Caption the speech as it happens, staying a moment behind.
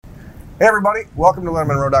Hey everybody, welcome to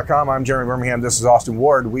LettermanRow.com. I'm Jeremy Birmingham. This is Austin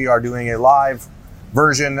Ward. We are doing a live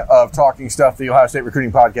version of Talking Stuff, the Ohio State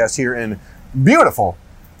recruiting podcast here in beautiful.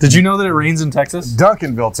 Did you know that it rains in Texas?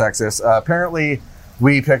 Duncanville, Texas. Apparently,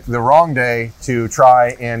 we picked the wrong day to try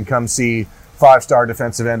and come see five-star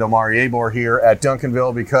defensive end Omari Abor here at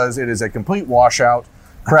Duncanville because it is a complete washout.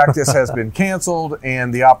 Practice has been canceled,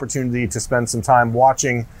 and the opportunity to spend some time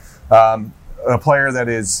watching a player that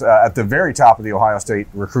is at the very top of the Ohio State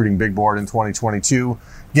recruiting big board in 2022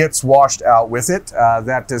 gets washed out with it.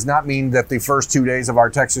 That does not mean that the first 2 days of our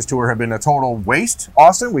Texas tour have been a total waste.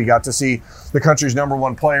 Austin, we got to see the country's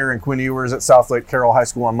 #1 player in Quinn Ewers at Southlake Carroll High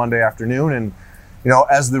School on Monday afternoon. And, you know,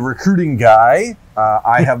 as the recruiting guy,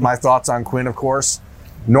 I have my thoughts on Quinn, of course.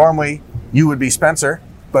 Normally, you would be Spencer,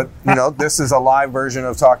 but, you know, this is a live version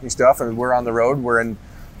of Talking Stuff, and we're on the road. We're in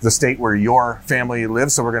the state where your family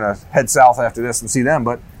lives, so we're going to head south after this and see them.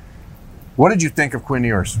 But what did you think of Quinn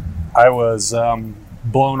Ewers? I was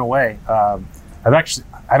blown away. I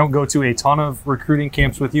don't go to a ton of recruiting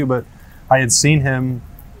camps with you, but I had seen him.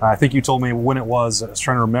 I think you told me when it was. I was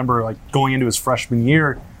trying to remember, like going into his freshman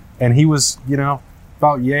year, and he was, you know,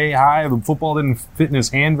 about yay high. The football didn't fit in his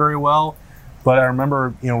hand very well, but I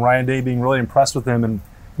remember, you know, Ryan Day being really impressed with him, and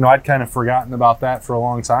you know, I'd kind of forgotten about that for a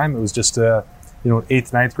long time. It was just a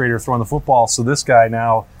 8th, 9th grader throwing the football. So this guy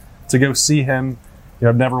now, to go see him, you know,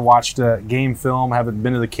 I've never watched a game film, haven't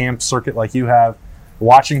been to the camp circuit like you have.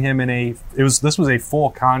 Watching him this was a full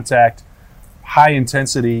contact, high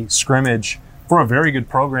intensity scrimmage for a very good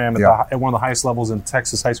program at one of the highest levels in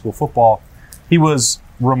Texas high school football. He was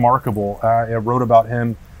remarkable. I wrote about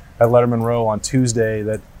him at Letterman Row on Tuesday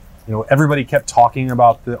that, you know, everybody kept talking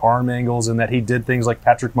about the arm angles and that he did things like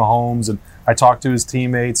Patrick Mahomes. And I talked to his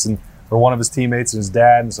teammates or one of his teammates and his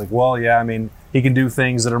dad, and it's like, well, yeah, I mean, he can do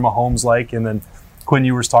things that are Mahomes-like. And then Quinn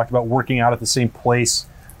Ewers talked about working out at the same place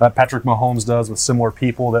that Patrick Mahomes does with similar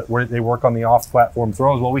people where they work on the off-platform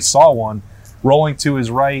throws. Well, we saw one rolling to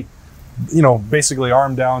his right, you know, basically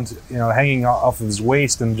arm down, hanging off of his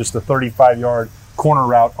waist, and just a 35-yard corner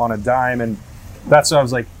route on a dime. And that's what I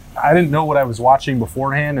was like, I didn't know what I was watching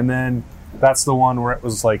beforehand, and then that's the one where it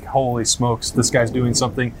was like, holy smokes, this guy's doing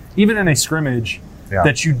something, even in a scrimmage,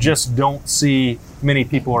 that you just don't see many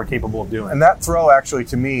people are capable of doing. And that throw, actually,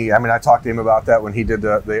 to me, I mean, I talked to him about that when he did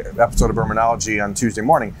the episode of Bermanology on Tuesday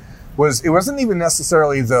morning, it wasn't even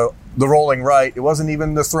necessarily the rolling right. It wasn't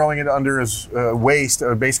even the throwing it under his waist,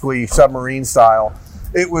 basically submarine style.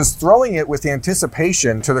 It was throwing it with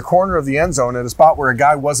anticipation to the corner of the end zone at a spot where a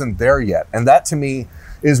guy wasn't there yet. And that, to me,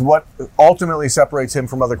 is what ultimately separates him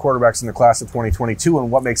from other quarterbacks in the class of 2022 and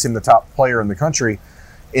what makes him the top player in the country.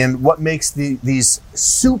 And what makes these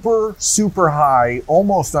super, super high,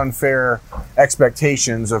 almost unfair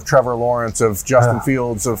expectations of Trevor Lawrence, of Justin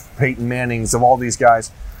Fields, of Peyton Mannings, of all these guys,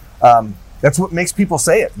 that's what makes people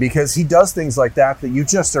say it, because he does things like that you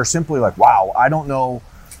just are simply like, wow, I don't know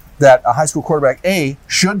that a high school quarterback, A,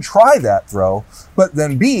 should try that throw, but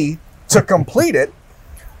then B, to complete it,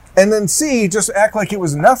 and then C, just act like it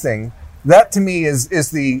was nothing. That, to me, is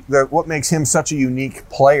the what makes him such a unique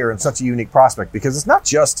player and such a unique prospect, because it's not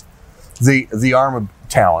just the arm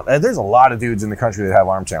talent. And there's a lot of dudes in the country that have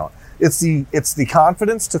arm talent. It's the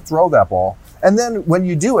confidence to throw that ball, and then when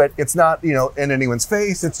you do it, it's not in anyone's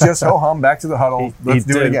face. It's just ho hum, back to the huddle. Let's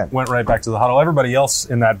do it again. Went right back to the huddle. Everybody else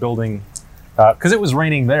in that building, because it was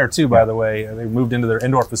raining there too. By the way, they moved into their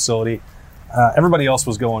indoor facility. Everybody else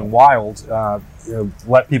was going wild.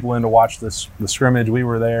 Let people in to watch the scrimmage. We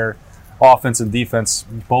were there. Offense and defense,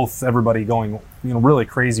 both, everybody going, really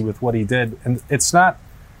crazy with what he did. And it's not,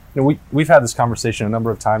 we've had this conversation a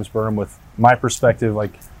number of times, Berm, with my perspective,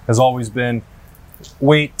 like, has always been,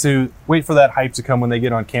 wait for that hype to come when they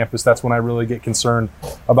get on campus. That's when I really get concerned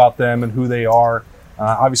about them and who they are.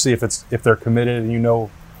 Obviously, if they're committed and you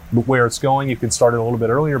know where it's going, you can start it a little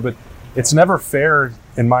bit earlier, but it's never fair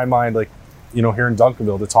in my mind, like, here in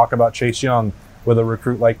Duncanville, to talk about Chase Young with a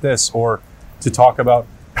recruit like this, or to talk about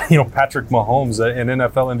Patrick Mahomes, an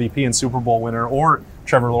NFL MVP and Super Bowl winner, or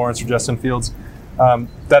Trevor Lawrence or Justin Fields.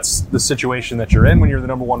 That's the situation that you're in when you're the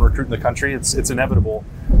 #1 recruit in the country. It's inevitable.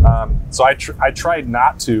 So I tried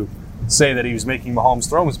not to say that he was making Mahomes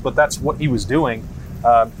throws, but that's what he was doing.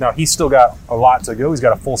 Now, he's still got a lot to go. He's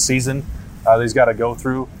got a full season that he's got to go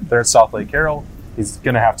through there at Southlake Carroll. He's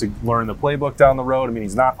going to have to learn the playbook down the road. I mean,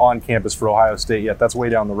 he's not on campus for Ohio State yet. That's way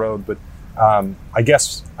down the road. But I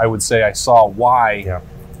guess I would say I saw why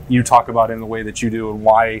you talk about it in the way that you do, and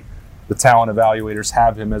why the talent evaluators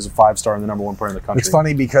have him as a 5-star and the #1 player in the country. It's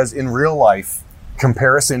funny because in real life,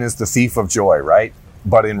 comparison is the thief of joy, right?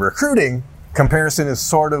 But in recruiting, comparison is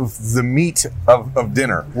sort of the meat of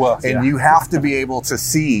dinner. Well, and you have to be able to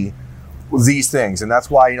see these things. And that's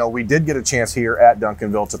why, we did get a chance here at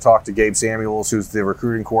Duncanville to talk to Gabe Samuels, who's the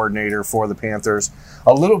recruiting coordinator for the Panthers,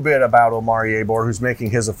 a little bit about Omari Abor, who's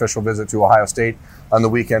making his official visit to Ohio State on the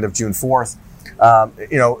weekend of June 4th.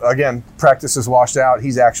 Again, practice is washed out.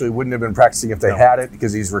 He's actually wouldn't have been practicing if they had it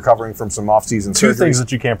because he's recovering from some off-season Two surgery. things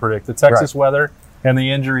that you can't predict: the Texas weather and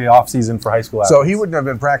the injury off-season for high school athletes. So he wouldn't have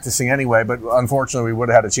been practicing anyway, but unfortunately we would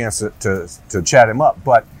have had a chance to chat him up.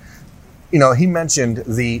 But, he mentioned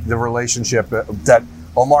the relationship that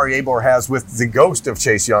Omari Abor has with the ghost of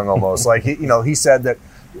Chase Young almost. Like, he said that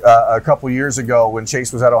a couple years ago when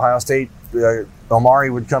Chase was at Ohio State, Omari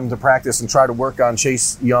would come to practice and try to work on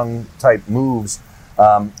Chase Young type moves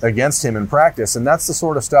against him in practice. And that's the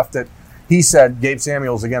sort of stuff that he said, Gabe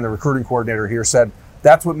Samuels, again, the recruiting coordinator here, said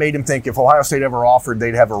that's what made him think if Ohio State ever offered,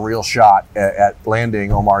 they'd have a real shot at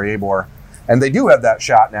landing Omari Abor. And they do have that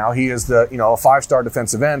shot now. He is a 5-star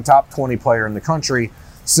defensive end, top 20 player in the country,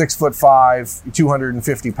 6'5",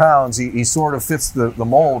 250 pounds. He sort of fits the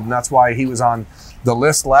mold, and that's why he was on the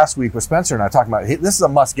list last week with Spencer and I talking about this is a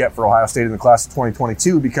must-get for Ohio State in the class of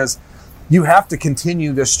 2022 because you have to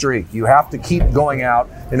continue this streak. You have to keep going out.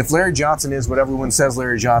 And if Larry Johnson is what everyone says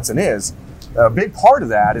Larry Johnson is, a big part of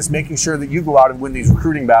that is making sure that you go out and win these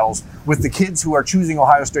recruiting battles with the kids who are choosing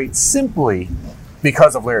Ohio State simply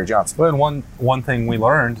because of Larry Johnson. Well, and one thing we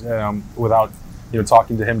learned without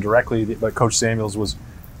talking to him directly, but Coach Samuels was,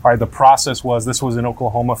 all right, the process was this was an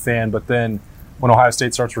Oklahoma fan, but then when Ohio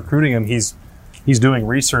State starts recruiting him, he's doing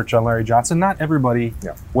research on Larry Johnson. Not everybody,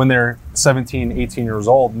 when they're 17, 18 years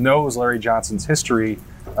old, knows Larry Johnson's history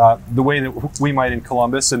the way that we might in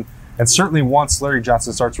Columbus. And certainly once Larry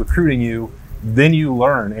Johnson starts recruiting you, then you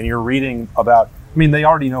learn and you're reading about, they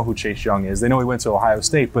already know who Chase Young is. They know he went to Ohio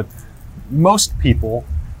State, but most people,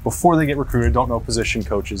 before they get recruited, don't know position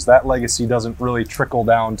coaches. That legacy doesn't really trickle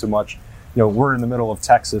down to much. We're in the middle of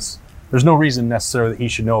Texas. There's no reason necessarily that he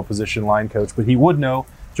should know a position line coach, but he would know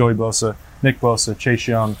Joey Bosa, Nick Bosa, Chase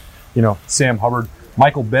Young, Sam Hubbard.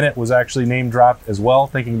 Michael Bennett was actually name dropped as well,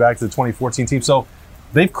 thinking back to the 2014 team. So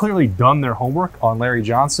they've clearly done their homework on Larry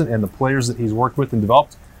Johnson and the players that he's worked with and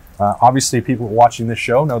developed. Obviously, people watching this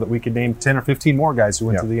show know that we could name 10 or 15 more guys who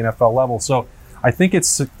went to the NFL level. So I think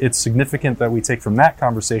it's significant that we take from that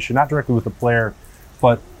conversation, not directly with the player,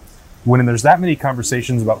 but when there's that many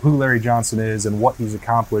conversations about who Larry Johnson is and what he's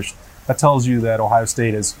accomplished, that tells you that Ohio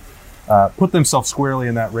State has put themselves squarely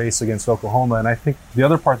in that race against Oklahoma. And I think the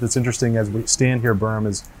other part that's interesting as we stand here, Berm,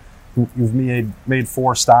 is you've made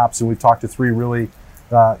 4 stops and we've talked to 3 really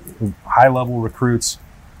high-level recruits.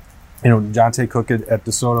 Jonte Cook at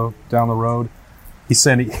DeSoto down the road. He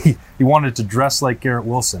said he wanted to dress like Garrett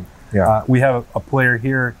Wilson. Yeah. We have a player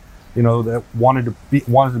here, that wanted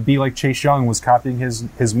to be like Chase Young, was copying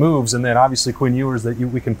his moves, and then obviously Quinn Ewers that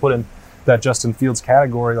we can put in that Justin Fields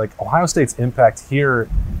category. Like Ohio State's impact here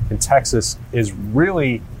in Texas is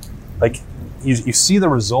really like you see the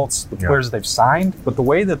results, the players that they've signed, but the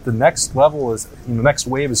way that the next level is, the next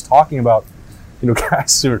wave is talking about,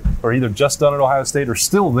 guys who are either just done at Ohio State or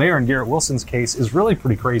still there in Garrett Wilson's case is really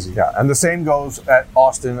pretty crazy. Yeah, and the same goes at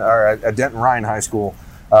Austin or at Denton Ryan High School.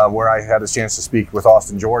 Where I had a chance to speak with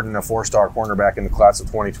Austin Jordan, a 4-star cornerback in the class of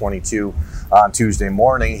 2022 on Tuesday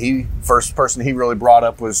morning. First person he really brought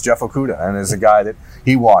up was Jeff Okudah, and is a guy that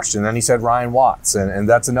he watched. And then he said Ryan Watts, and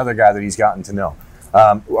that's another guy that he's gotten to know.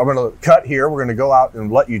 I'm going to cut here. We're going to go out and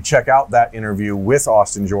let you check out that interview with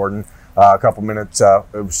Austin Jordan. A couple minutes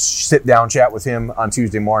sit-down chat with him on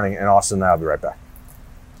Tuesday morning. And Austin and I will be right back.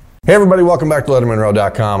 Hey everybody, welcome back to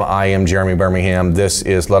LettermanRow.com. I am Jeremy Birmingham. This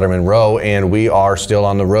is Letterman Row, and we are still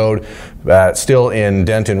on the road, still in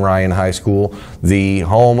Denton Ryan High School, the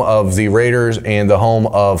home of the Raiders and the home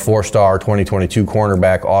of 4-star 2022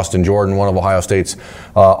 cornerback Austin Jordan, one of Ohio State's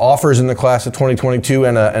offers in the class of 2022,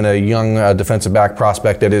 and a young defensive back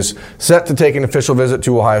prospect that is set to take an official visit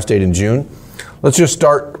to Ohio State in June. Let's just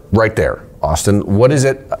start right there, Austin. What is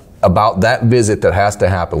it about that visit that has to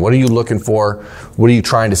happen? What are you looking for? What are you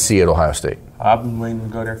trying to see at Ohio State? I've been waiting to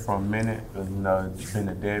go there for a minute. It's been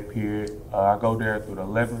a dead period. I go there through the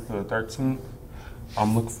 11th to the 13th.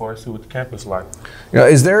 I'm looking forward to see what the campus is like.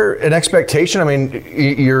 Is there an expectation?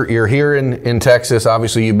 You're here in Texas.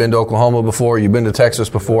 Obviously, you've been to Oklahoma before. You've been to Texas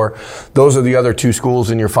before. Those are the other 2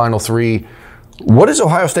 schools in your final 3. What does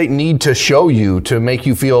Ohio State need to show you to make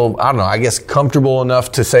you feel, comfortable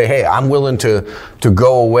enough to say, hey, I'm willing to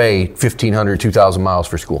go away 1,500, 2,000 miles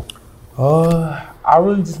for school? I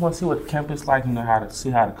really just want to see what the campus is like, how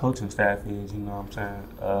the coaching staff is, you know what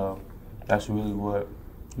I'm saying? That's really what,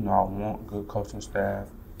 I want, good coaching staff,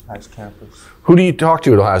 Nice campus. Who do you talk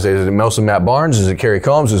to at Ohio State? Is it Melson Matt Barnes? Is it Kerry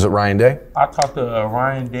Combs? Is it Ryan Day? I talked to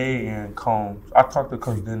Ryan Day and Combs. I talked to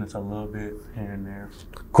Coach Dennis a little bit here and there.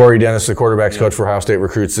 Corey Dennis, the quarterback's coach for Ohio State,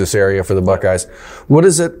 recruits this area for the Buckeyes. What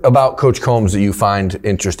is it about Coach Combs that you find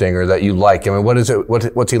interesting or that you like? I mean, what is it?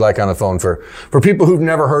 What's he like on the phone? For people who've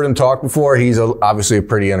never heard him talk before, he's obviously a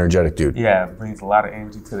pretty energetic dude. Yeah, brings a lot of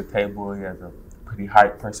energy to the table. He has a pretty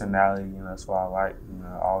hype personality. That's what I like.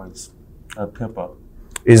 Always a pimp up.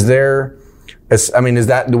 Is there? Is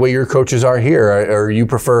that the way your coaches are here, or you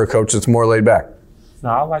prefer a coach that's more laid back? No,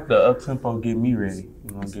 I like the up tempo, get me ready.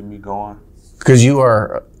 Get me going. Because you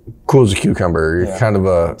are cool as a cucumber. You're kind of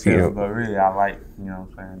a, But really, I like,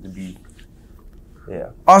 to be,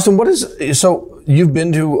 Austin, so you've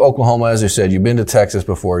been to Oklahoma, as I said, you've been to Texas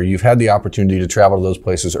before. You've had the opportunity to travel to those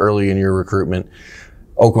places early in your recruitment.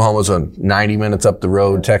 Oklahoma's 90 minutes up the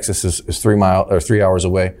road. Texas is 3 hours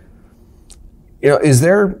away. Is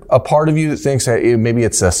there a part of you that thinks that maybe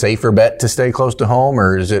it's a safer bet to stay close to home,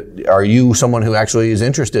 or are you someone who actually is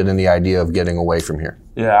interested in the idea of getting away from here?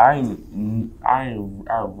 Yeah, I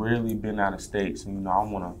rarely been out of state, so I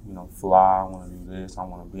want to fly. I want to do this. I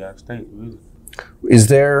want to be out of state. Really. Is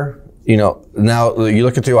there now you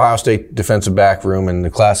look at the Ohio State defensive back room in the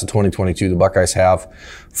class of 2022, the Buckeyes have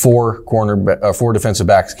four defensive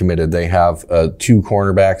backs committed. They have three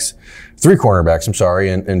cornerbacks,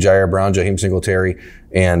 and Jair Brown, Jaheim Singletary,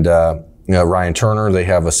 and Ryan Turner. They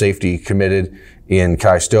have a safety committed in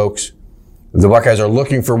Kai Stokes. The Buckeyes are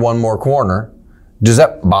looking for one more corner. Does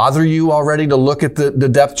that bother you already to look at the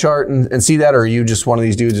depth chart and see that, or are you just one of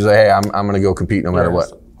these dudes who's like, hey, I'm going to go compete no matter what?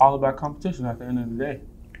 It's all about competition at the end of the day.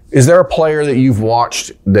 Is there a player that you've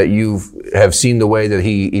watched that you have seen the way that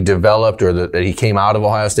he developed or that he came out of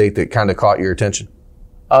Ohio State that kind of caught your attention?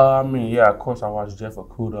 Of course I watch Jeff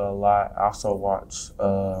Okudah a lot. I also watch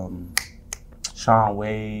Sean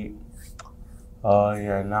Wade.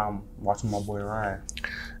 Now I'm watching my boy Ryan.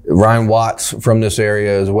 Ryan Watts from this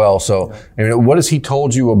area as well. So, what has he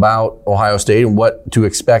told you about Ohio State and what to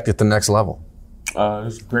expect at the next level?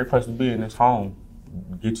 It's a great place to be, and it's home.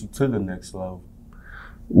 Get you to the next level.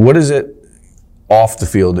 What is it off the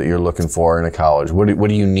field that you're looking for in a college? What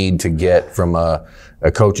do you need to get from a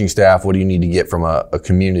coaching staff? What do you need to get from a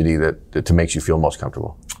community that makes you feel most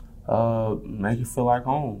comfortable? Make you feel like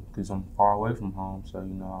home, because I'm far away from home. So,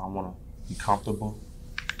 I want to be comfortable.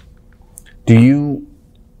 Do you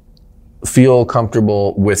feel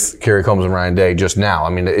comfortable with Kerry Combs and Ryan Day just now? I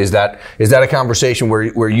mean, is that a conversation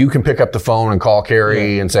where you can pick up the phone and call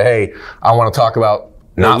Kerry and say, hey, I want to talk about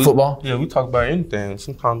football? Yeah, we talk about anything.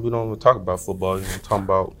 Sometimes we don't even talk about football. We talk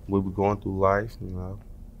about what we're going through life,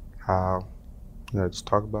 how, just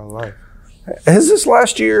talk about life. Has this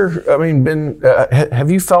last year, been,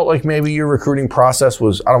 have you felt like maybe your recruiting process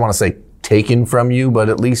was, I don't want to say taken from you, but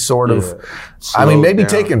at least sort of, maybe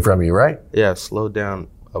taken from you, right? Yeah, slowed down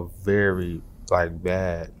a very,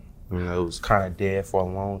 bad. It was kind of dead for a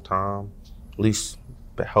long time. At least,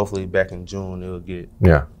 hopefully back in June, it'll get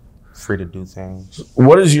free to do things.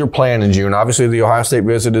 What is your plan in June? Obviously, the Ohio State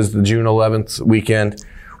visit is the June 11th weekend.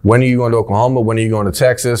 When are you going to Oklahoma? When are you going to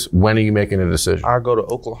Texas? When are you making a decision? I go to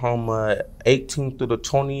Oklahoma 18th through the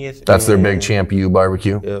 20th. That's their big Champ U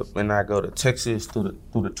barbecue? Yep, and I go to Texas through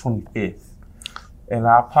the 25th. And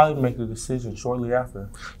I'll probably make the decision shortly after.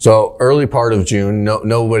 So early part of June,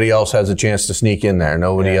 nobody else has a chance to sneak in there.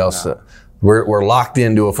 Nobody else. No. We're locked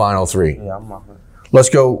into a final three. Yeah, I'm locked in. Let's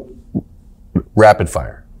go rapid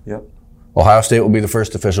fire. Yep. Ohio State will be the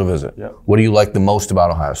first official visit. Yep. What do you like the most about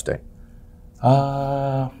Ohio State?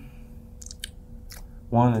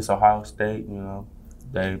 One is Ohio State.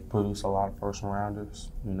 They produce a lot of first rounders.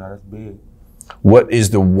 That's big. What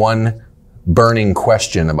is the one burning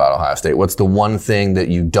question about Ohio State? What's the one thing that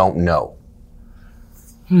you don't know?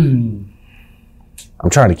 I'm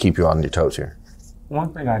trying to keep you on your toes here.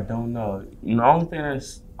 One thing I don't know. The only thing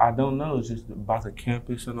I don't know is just about the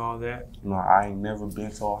campus and all that. I ain't never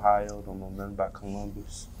been to Ohio. Don't know nothing about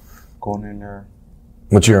Columbus. Going in there.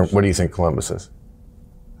 What do you think Columbus is?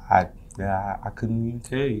 I couldn't even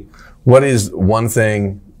tell you. What is one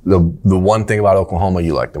thing, the one thing about Oklahoma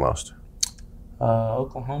you like the most?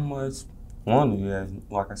 Oklahoma is one,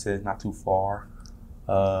 like I said, it's not too far.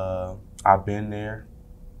 I've been there.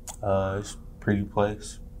 It's a pretty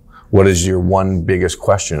place. What is your one biggest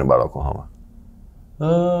question about Oklahoma?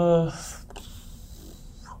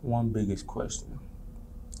 One biggest question.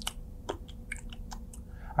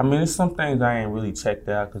 It's some things I ain't really checked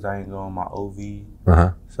out because I ain't going my OV.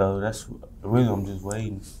 So that's really, I'm just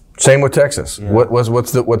waiting. Same with Texas. Yeah. What's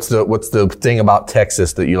the thing about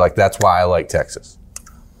Texas that you like? That's why I like Texas.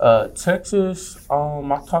 Texas,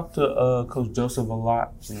 I talked to Coach Joseph a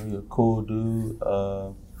lot. You know, he's a cool dude.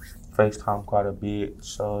 FaceTime quite a bit.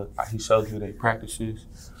 So he shows me their practices.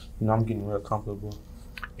 You know, I'm getting real comfortable.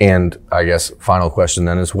 And I guess final question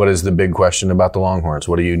then is, what is the big question about the Longhorns?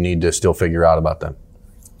 What do you need to still figure out about them?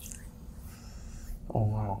 Oh,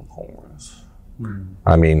 Longhorns.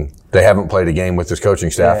 I mean, they haven't played a game with this coaching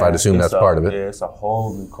staff. Yeah, I'd assume that's part of it. Yeah, it's a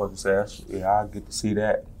whole new coaching staff. Yeah, I get to see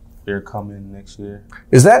that. They're coming next year.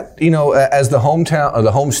 Is that, you know, as the hometown, or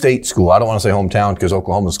the home state school, I don't want to say hometown because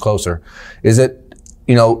Oklahoma's closer, is it,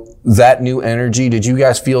 you know, that new energy? Did you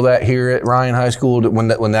guys feel that here at Ryan High School when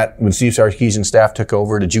Steve Sarkisian's staff took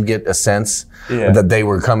over? Did you get a sense that they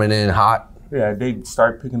were coming in hot? Yeah, they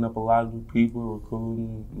start picking up a lot of new people,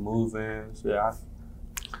 recruiting, move-ins. Yeah.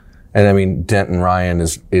 And I mean, Denton Ryan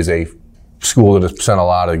is a school that has sent a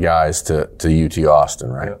lot of guys to UT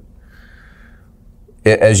Austin, right? Yeah.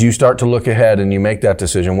 As you start to look ahead and you make that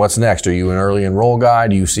decision, what's next? Are you an early enroll guy?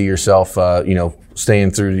 Do you see yourself,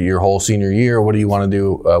 staying through your whole senior year? What do you want to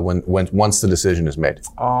do once the decision is made?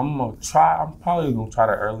 I'm probably gonna try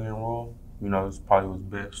to early enroll. You know, it's probably what's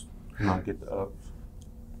best. You know, get the ups.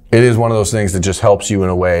 It is one of those things that just helps you in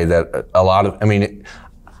a way that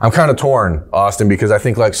I'm kind of torn, Austin, because I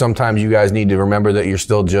think like sometimes you guys need to remember that you're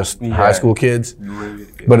still just high school kids,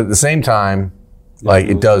 but at the same time, like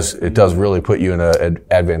it does really put you in an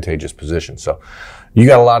advantageous position. So you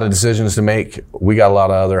got a lot of decisions to make. We got a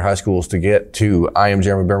lot of other high schools to get to. I am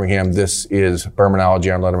Jeremy Birmingham. This is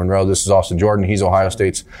Bermanology on Letterman Row. This is Austin Jordan. He's Ohio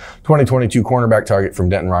State's 2022 cornerback target from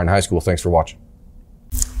Denton Ryan High School. Thanks for watching.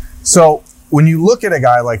 So when you look at a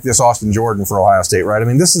guy like this, Austin Jordan for Ohio State, right? I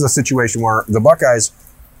mean, this is a situation where the Buckeyes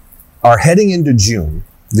are heading into June.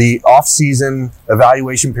 The off-season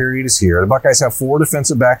evaluation period is here. The Buckeyes have 4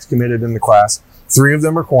 defensive backs committed in the class. 3 of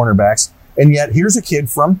them are cornerbacks. And yet here's a kid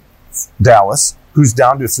from Dallas who's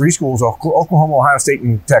down to 3 schools, Oklahoma, Ohio State,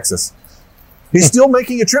 and Texas. He's still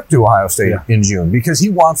making a trip to Ohio State in June because he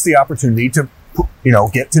wants the opportunity to,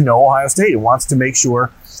 get to know Ohio State and wants to make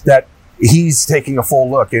sure that he's taking a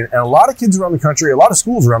full look. And a lot of kids around the country, a lot of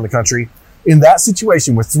schools around the country, in that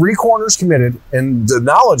situation with 3 corners committed, and the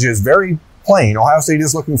knowledge is very plain, Ohio State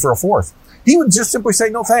is looking for a 4th. He would just simply say,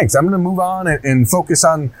 no, thanks. I'm going to move on and focus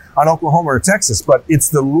on Oklahoma or Texas. But it's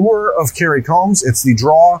the lure of Kerry Combs. It's the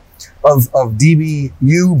draw of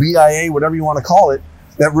DBU, BIA, whatever you want to call it,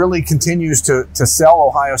 that really continues to sell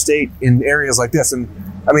Ohio State in areas like this. And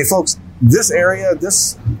I mean, folks, this area,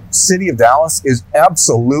 this city of Dallas is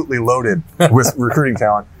absolutely loaded with recruiting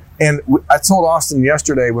talent. And I told Austin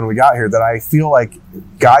yesterday when we got here that I feel like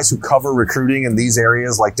guys who cover recruiting in these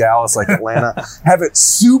areas like Dallas, like Atlanta, have it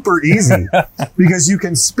super easy because you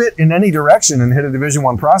can spit in any direction and hit a Division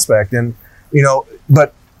I prospect. And,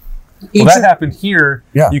 but... Well, that happened here.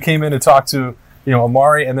 Yeah. You came in to talk to,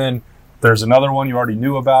 Amari, and then there's another one you already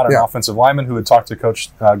knew about, an offensive lineman who had talked to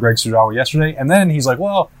Coach Greg Sudawa yesterday. And then he's like,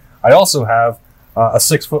 well, I also have a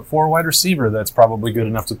 6'4" wide receiver that's probably good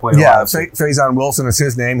enough to play. Yeah, Faison Wilson is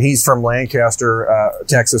his name. He's from Lancaster,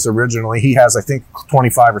 Texas originally. He has, I think,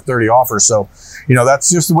 25 or 30 offers. So,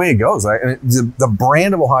 that's just the way it goes. And the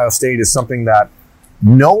brand of Ohio State is something that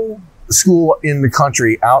no school in the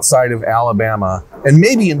country outside of Alabama, and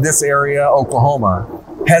maybe in this area, Oklahoma,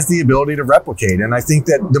 has the ability to replicate. And I think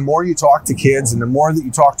that the more you talk to kids and the more that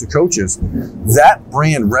you talk to coaches, that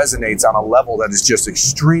brand resonates on a level that is just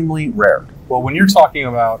extremely rare. Well, when you're talking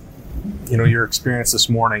about, your experience this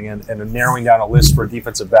morning and narrowing down a list for a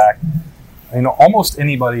defensive back, almost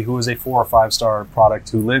anybody who is a 4 or 5 star product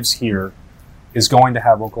who lives here is going to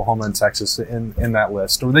have Oklahoma and Texas in that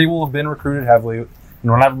list, or they will have been recruited heavily.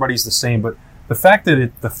 Not everybody's the same, but the fact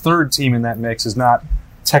that the third team in that mix is not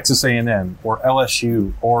Texas A&M or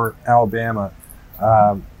LSU or Alabama,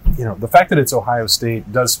 the fact that it's Ohio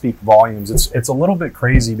State does speak volumes. It's a little bit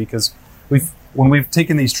crazy because when we've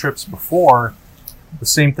taken these trips before, the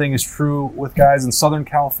same thing is true with guys in Southern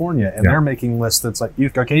California, and they're making lists that's like, you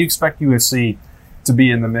expect USC to be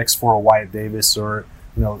in the mix for a Wyatt Davis or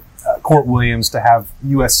Court Williams to have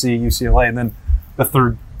USC, UCLA, and then the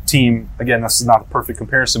third team, again, this is not a perfect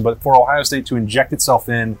comparison, but for Ohio State to inject itself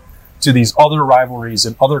in to these other rivalries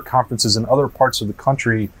and other conferences in other parts of the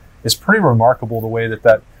country is pretty remarkable, the way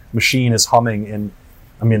that machine is humming. And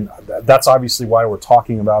I mean, that's obviously why we're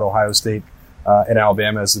talking about Ohio State and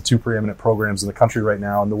Alabama as the 2 preeminent programs in the country right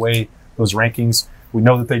now. And the way those rankings, we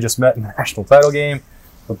know that they just met in the national title game,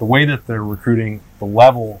 but the way that they're recruiting, the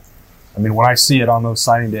level, I mean, when I see it on those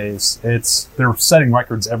signing days, they're setting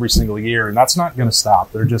records every single year, and that's not going to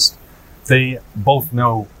stop. They both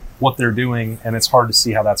know what they're doing, and it's hard to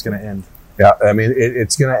see how that's going to end. Yeah, I mean,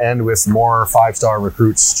 it's going to end with more 5-star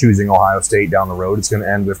recruits choosing Ohio State down the road. It's going to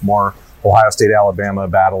end with more Ohio State-Alabama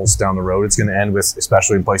battles down the road. It's going to end with,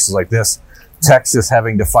 especially in places like this, Texas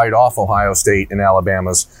having to fight off Ohio State and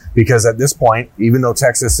Alabama's, because at this point, even though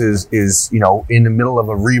Texas is in the middle of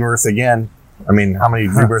a rebirth again, I mean, how many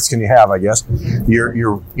rebirths can you have, I guess?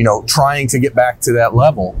 You're trying to get back to that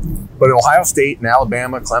level. But Ohio State and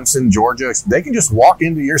Alabama, Clemson, Georgia, they can just walk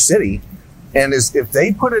into your city, and if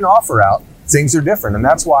they put an offer out, things are different. And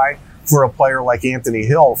that's why for a player like Anthony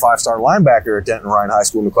Hill, 5-star linebacker at Denton Ryan High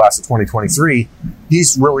School in the class of 2023,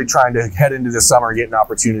 he's really trying to head into the summer and get an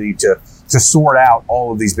opportunity to sort out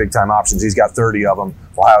all of these big-time options. He's got 30 of them.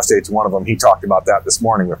 Ohio State's one of them. He talked about that this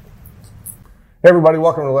morning with me. Hey, everybody.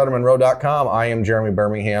 Welcome to LettermanRow.com. I am Jeremy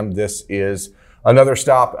Birmingham. This is another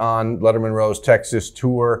stop on Letterman Row's Texas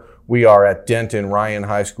tour. We are at Denton Ryan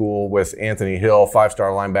High School with Anthony Hill, 5-star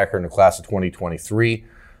linebacker in the class of 2023.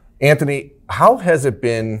 Anthony, how has it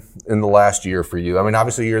been in the last year for you? I mean,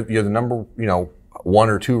 obviously you're the number, 1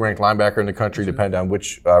 or 2 ranked linebacker in the country, depending on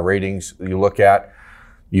which ratings you look at.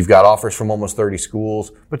 You've got offers from almost 30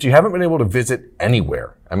 schools, but you haven't been able to visit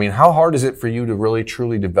anywhere. I mean, how hard is it for you to really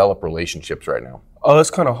truly develop relationships right now? Oh,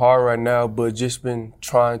 it's kind of hard right now, but just been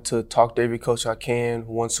trying to talk to every coach I can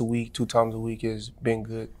once a week, 2 times a week has been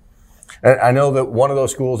good. And I know that one of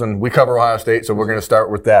those schools, and we cover Ohio State, so we're going to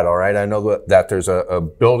start with that, all right? I know that there's a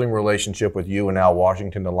building relationship with you and Al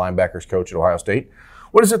Washington, the linebackers coach at Ohio State.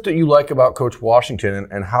 What is it that you like about Coach Washington,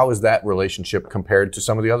 and how is that relationship compared to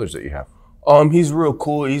some of the others that you have? He's real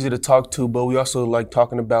cool, easy to talk to, but we also like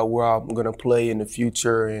talking about where I'm going to play in the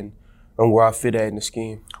future and where I fit at in the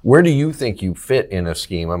scheme. Where do you think you fit in a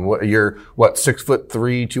scheme? I mean, you're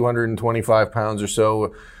 6'3", 225 pounds or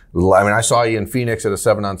so. I mean, I saw you in Phoenix at a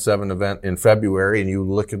 7-on-7 event in February, and you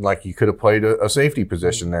looking like you could have played a safety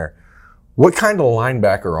position there. What kind of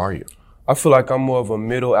linebacker are you? I feel like I'm more of a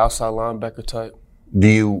middle outside linebacker type. Do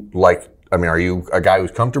you are you a guy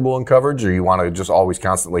who's comfortable in coverage, or you want to just always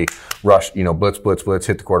constantly rush, blitz,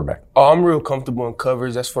 hit the quarterback? Oh, I'm real comfortable in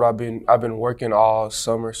coverage. That's what I've been working all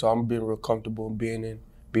summer, so I'm being real comfortable being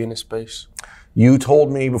in space. You told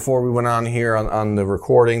me before we went on here on the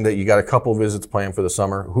recording that you got a couple visits planned for the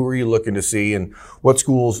summer. Who are you looking to see, and what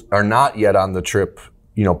schools are not yet on the trip,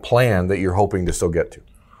 planned that you're hoping to still get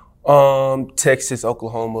to? Texas,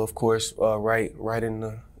 Oklahoma, of course, right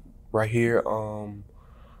here.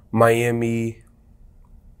 Miami,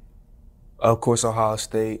 of course, Ohio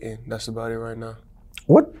State, and that's about it right now.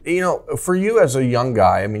 What, for you as a young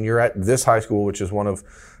guy, I mean, you're at this high school, which is one of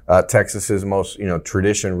Texas's most,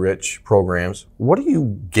 tradition-rich programs. What do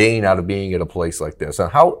you gain out of being at a place like this?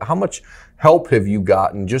 And how much help have you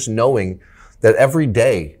gotten just knowing that every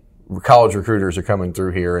day college recruiters are coming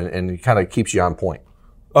through here and it kind of keeps you on point?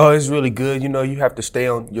 Oh, it's really good. You have to stay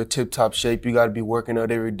on your tip-top shape. You got to be working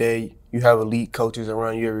out every day. You have elite coaches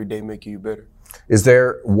around you every day making you better. Is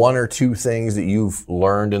there 1 or 2 things that you've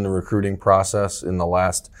learned in the recruiting process in the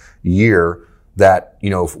last year that,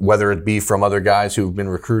 whether it be from other guys who've been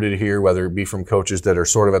recruited here, whether it be from coaches that are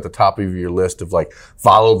sort of at the top of your list of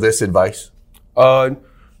follow this advice?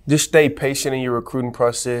 Just stay patient in your recruiting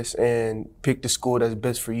process and pick the school that's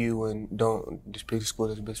best for you, and don't just pick the school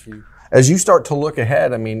that's best for you. As you start to look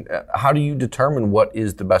ahead, I mean, how do you determine what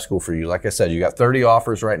is the best school for you? Like I said, you got 30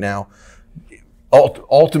 offers right now.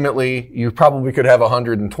 Ultimately, you probably could have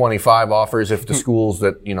 125 offers if the schools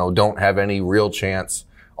that, don't have any real chance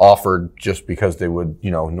offered just because they would,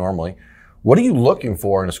 normally. What are you looking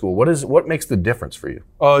for in a school? What makes the difference for you?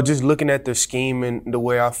 Just looking at the scheme and the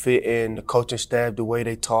way I fit in, the coaching staff, the way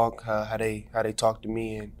they talk, how they talk to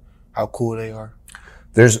me, and how cool they are.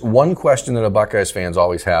 There's one question that Buckeyes fans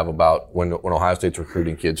always have about when Ohio State's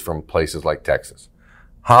recruiting kids from places like Texas.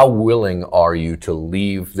 How willing are you to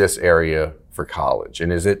leave this area for college?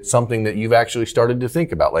 And is it something that you've actually started to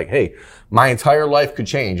think about? Like, hey, my entire life could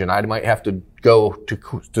change and I might have to go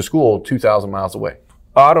to school 2,000 miles away.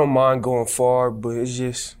 I don't mind going far, but it's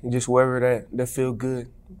just wherever that feel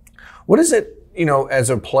good. What is it, as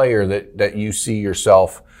a player that you see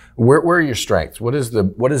yourself? Where are your strengths? What is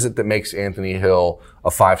it that makes Anthony Hill a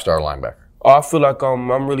 5-star linebacker? I feel like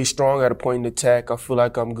I'm really strong at a point in attack. I feel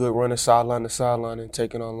like I'm good running sideline to sideline and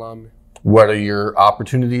taking on linemen. What are your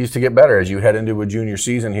opportunities to get better as you head into a junior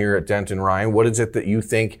season here at Denton Ryan? What is it that you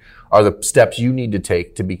think are the steps you need to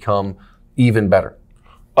take to become even better?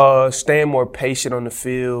 Staying more patient on the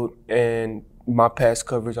field, and my pass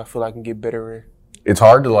coverage I feel like I can get better in. It's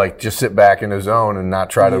hard to just sit back in a zone and not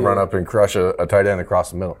try to run up and crush a tight end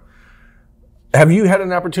across the middle. Have you had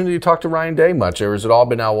an opportunity to talk to Ryan Day much, or has it all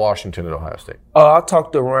been Al Washington at Ohio State? I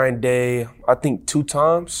talked to Ryan Day, I think 2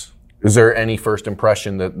 times. Is there any first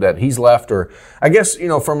impression that he's left? Or I guess,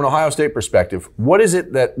 from an Ohio State perspective, what is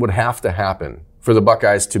it that would have to happen for the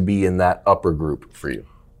Buckeyes to be in that upper group for you?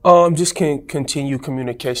 Just can continue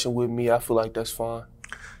communication with me. I feel like that's fine.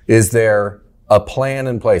 Is there a plan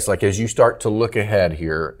in place? Like, as you start to look ahead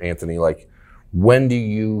here, Anthony, like, when do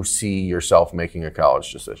you see yourself making a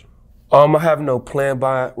college decision? I have no plan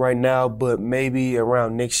by right now, but maybe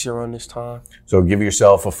around next year on this time. So give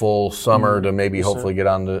yourself a full summer to maybe hopefully get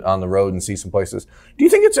on the road and see some places. Do you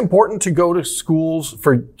think it's important to go to schools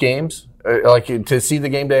for games, like to see the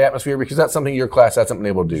game day atmosphere? Because that's something your class hasn't been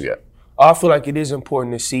able to do yet. I feel like it is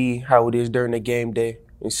important to see how it is during the game day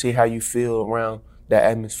and see how you feel around that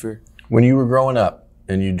atmosphere. When you were growing up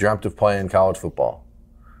and you dreamt of playing college football,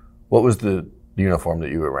 what was the uniform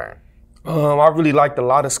that you were wearing? I really liked a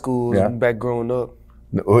lot of schools back growing up.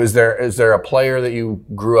 Is there a player that you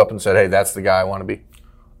grew up and said, hey, that's the guy I want to be?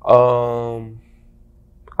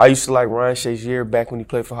 I used to like Ryan Shazier back when he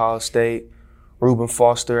played for Ohio State, Reuben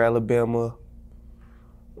Foster, Alabama.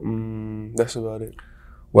 That's about it.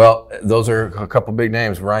 Well, those are a couple big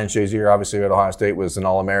names. Ryan Shazier, obviously at Ohio State, was an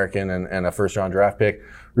All-American and a first-round draft pick.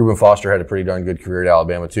 Reuben Foster had a pretty darn good career at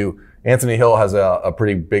Alabama, too. Anthony Hill has a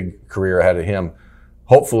pretty big career ahead of him.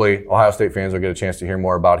 Hopefully, Ohio State fans will get a chance to hear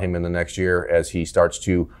more about him in the next year as he starts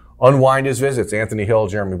to unwind his visits. Anthony Hill,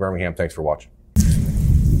 Jeremy Birmingham, thanks for watching.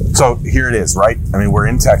 So here it is, right? I mean, we're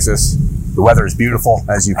in Texas. The weather is beautiful,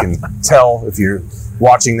 as you can tell if you're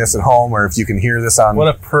watching this at home or if you can hear this on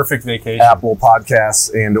what a perfect vacation. Apple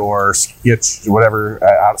Podcasts and or Skitch, whatever,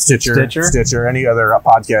 Stitcher, any other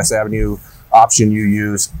podcast avenue option you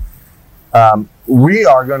use. We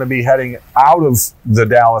are going to be heading out of the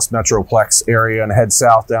Dallas Metroplex area and head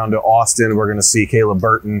south down to Austin. We're going to see Caleb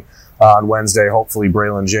Burton on Wednesday, hopefully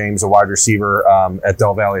Braylon James, a wide receiver at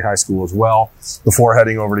Del Valley High School as well, before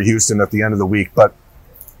heading over to Houston at the end of the week. But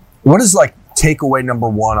what is takeaway number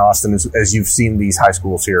one, Austin, as you've seen these high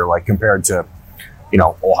schools here, compared to,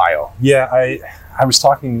 Ohio? Yeah, I was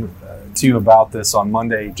talking to you about this on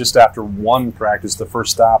Monday, just after one practice, the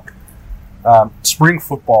first stop. Spring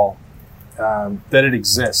football. That it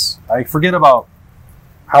exists. I forget about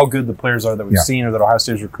how good the players are that we've seen or that Ohio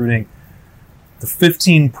State is recruiting. The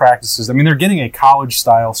 15 practices, I mean, they're getting a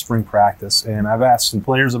college-style spring practice, and I've asked some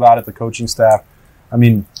players about it, the coaching staff. I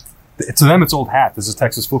mean, to them, it's old hat. This is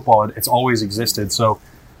Texas football. It's always existed. So,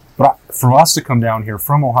 but for us to come down here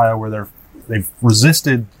from Ohio where they've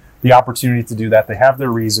resisted the opportunity to do that, they have their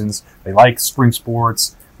reasons. They like spring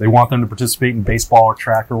sports. They want them to participate in baseball or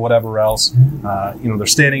track or whatever else. They're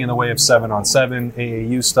standing in the way of 7-on-7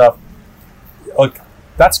 AAU stuff. Look,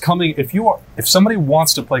 that's coming. If somebody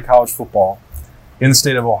wants to play college football in the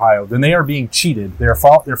state of Ohio, then they are being cheated. They're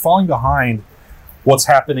falling behind what's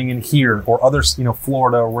happening in here or others,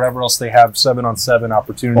 Florida or wherever else they have 7-on-7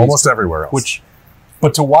 opportunities. Almost everywhere else.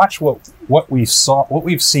 But to watch what we've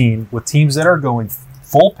seen with teams that are going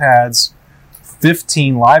full pads,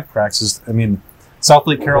 15 live practices. I mean, South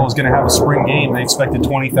Lake Carroll is going to have a spring game. They expected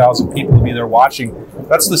 20,000 people to be there watching.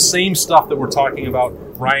 That's the same stuff that we're talking about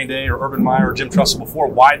Ryan Day or Urban Meyer or Jim Tressel before,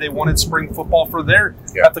 why they wanted spring football for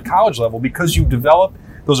at the college level, because you develop,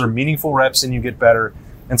 those are meaningful reps and you get better.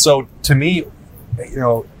 And so to me,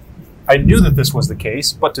 I knew that this was the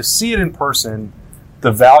case, but to see it in person,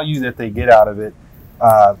 the value that they get out of it,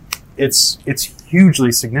 it's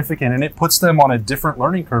hugely significant, and it puts them on a different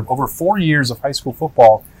learning curve. Over 4 years of high school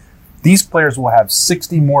football, these players will have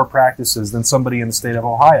 60 more practices than somebody in the state of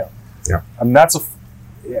Ohio. Yeah. And that's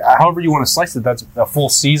however you want to slice it, that's a full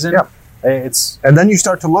season. Yeah. And then you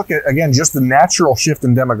start to look at, again, just the natural shift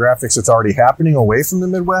in demographics that's already happening away from the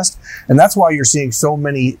Midwest. And that's why you're seeing so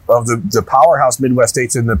many of the powerhouse Midwest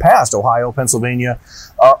states in the past, Ohio, Pennsylvania,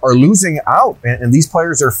 are losing out. And these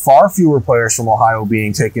players are far fewer players from Ohio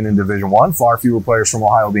being taken in Division I, far fewer players from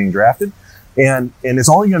Ohio being drafted. And it's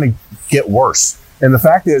only going to get worse. And the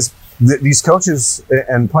fact is that these coaches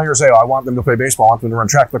and players say, I want them to play baseball, I want them to run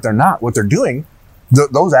track, but they're not. What they're doing,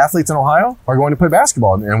 those athletes in Ohio are going to play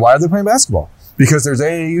basketball. And why are they playing basketball? Because there's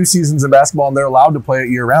AAU seasons in basketball and they're allowed to play it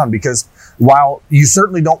year round. Because while you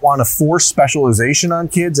certainly don't want to force specialization on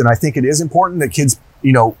kids, and I think it is important that kids,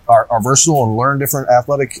 are versatile and learn different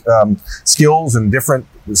athletic skills and different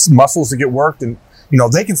muscles to get worked, and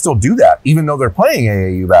they can still do that even though they're playing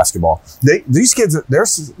AAU basketball. There's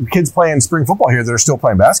kids playing spring football here that are still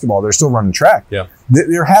playing basketball. They're still running track. Yeah.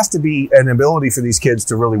 There has to be an ability for these kids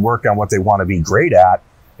to really work on what they want to be great at.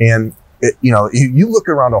 And you look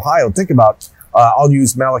around Ohio, think about. I'll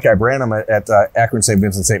use Malachi Branham at Akron St.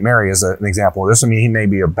 Vincent St. Mary as an example of this. I mean, he may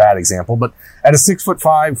be a bad example, but at a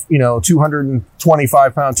 6'5",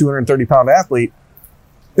 225 pound, 230 pound athlete,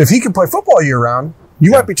 if he could play football year round,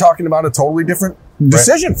 you might be talking about a totally different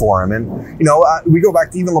decision for him. And, we go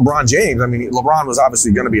back to even LeBron James. I mean, LeBron was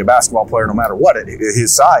obviously going to be a basketball player no matter what,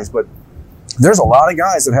 his size, but there's a lot of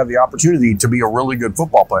guys that have the opportunity to be a really good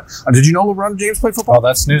football player. Did you know LeBron James played football? Oh,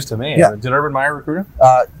 that's news to me. Yeah. Did Urban Meyer recruit him?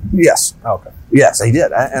 Yes. Oh, okay. Yes, he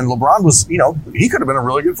did. And LeBron was, he could have been a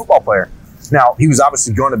really good football player. Now, he was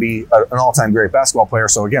obviously going to be an all-time great basketball player.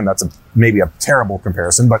 So again, that's maybe a terrible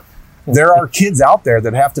comparison, but there are kids out there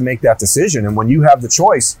that have to make that decision. And when you have the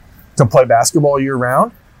choice to play basketball year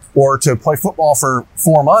round or to play football for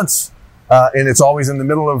 4 months, and it's always in the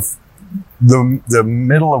middle of the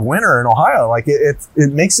middle of winter in Ohio, like it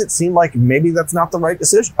makes it seem like maybe that's not the right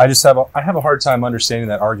decision. I have a hard time understanding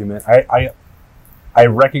that argument. I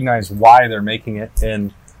recognize why they're making it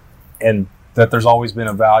and that there's always been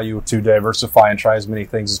a value to diversify and try as many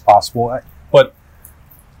things as possible. But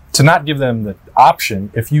to not give them the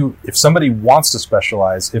option, if somebody wants to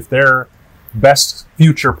specialize, if their best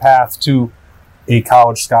future path to a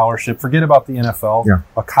college scholarship, forget about the NFL,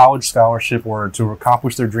 a college scholarship or to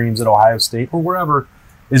accomplish their dreams at Ohio State or wherever,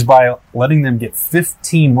 is by letting them get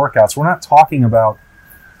 15 workouts. We're not talking about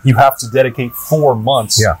you have to dedicate 4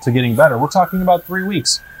 months to getting better. We're talking about 3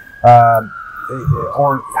 weeks.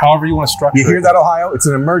 Or however you want to structure it. You hear that, Ohio? It's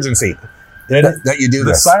an emergency that you do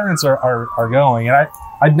this. The sirens are going, and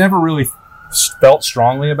I'd never really felt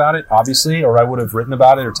strongly about it, obviously, or I would have written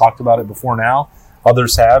about it or talked about it before now.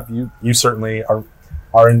 Others have. You certainly are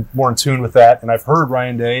more in tune with that, and I've heard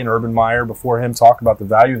Ryan Day and Urban Meyer before him talk about the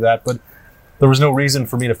value of that, but there was no reason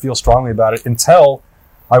for me to feel strongly about it until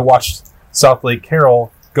I watched South Lake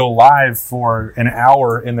Carroll go live for an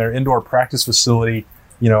hour in their indoor practice facility,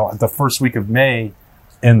 the first week of May,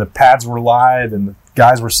 and the pads were live and the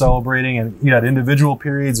guys were celebrating, and you had individual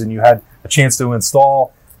periods and you had a chance to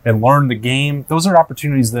install and learn the game. Those are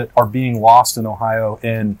opportunities that are being lost in Ohio,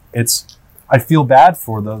 and I feel bad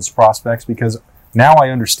for those prospects because now I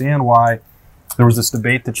understand why there was this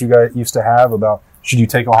debate that you guys used to have about should you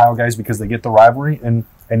take Ohio guys because they get the rivalry, and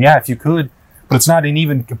yeah, if you could, but it's not an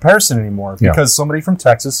even comparison anymore because somebody from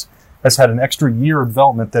Texas has had an extra year of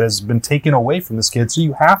development that has been taken away from this kid. So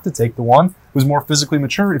you have to take the one who's more physically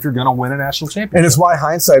mature if you're going to win a national championship. And it's why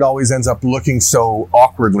hindsight always ends up looking so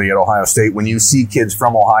awkwardly at Ohio State when you see kids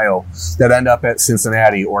from Ohio that end up at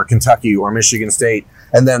Cincinnati or Kentucky or Michigan State.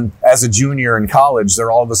 And then as a junior in college, they're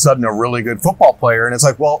all of a sudden a really good football player. And it's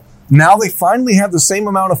like, well, now they finally have the same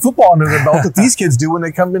amount of football under their belt that these kids do when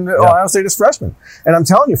they come into Ohio State as freshmen. And I'm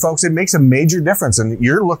telling you, folks, it makes a major difference. And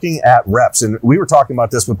you're looking at reps. And we were talking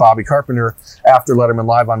about this with Bobby Carpenter after Letterman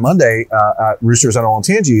Live on Monday at Roosters on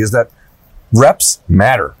Olentangy, is that reps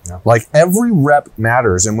matter. Like every rep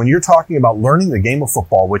matters. And when you're talking about learning the game of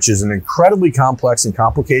football, which is an incredibly complex and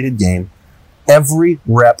complicated game, every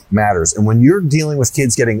rep matters. And when you're dealing with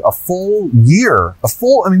kids getting a full year,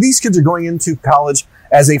 these kids are going into college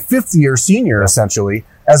as a fifth-year senior, essentially,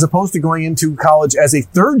 as opposed to going into college as a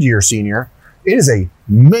third-year senior. It is a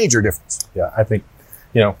major difference. Yeah, I think,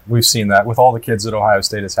 we've seen that with all the kids that Ohio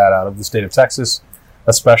State has had out of the state of Texas,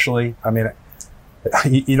 especially. I mean,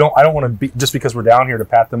 I don't want to be, just because we're down here to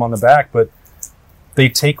pat them on the back, but they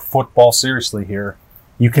take football seriously here.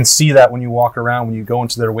 You can see that when you walk around, when you go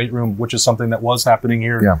into their weight room, which is something that was happening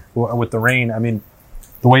here with the rain. I mean,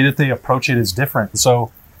 the way that they approach it is different.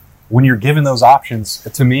 So when you're given those options,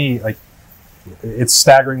 to me, like, it's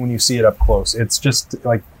staggering when you see it up close. It's just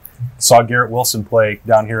like saw Garrett Wilson play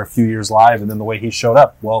down here a few years live, and then the way he showed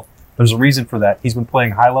up. Well, there's a reason for that. He's been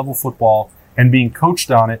playing high-level football and being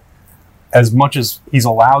coached on it as much as he's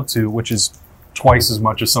allowed to, which is twice as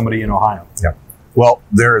much as somebody in Ohio. Yeah. Well,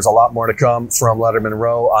 there is a lot more to come from Letterman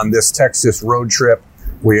Row on this Texas road trip.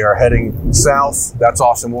 We are heading south. That's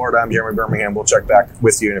Austin Ward. I'm Jeremy Birmingham. We'll check back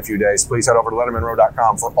with you in a few days. Please head over to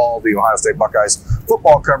LettermanRow.com for all the Ohio State Buckeyes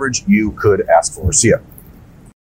football coverage you could ask for. See ya.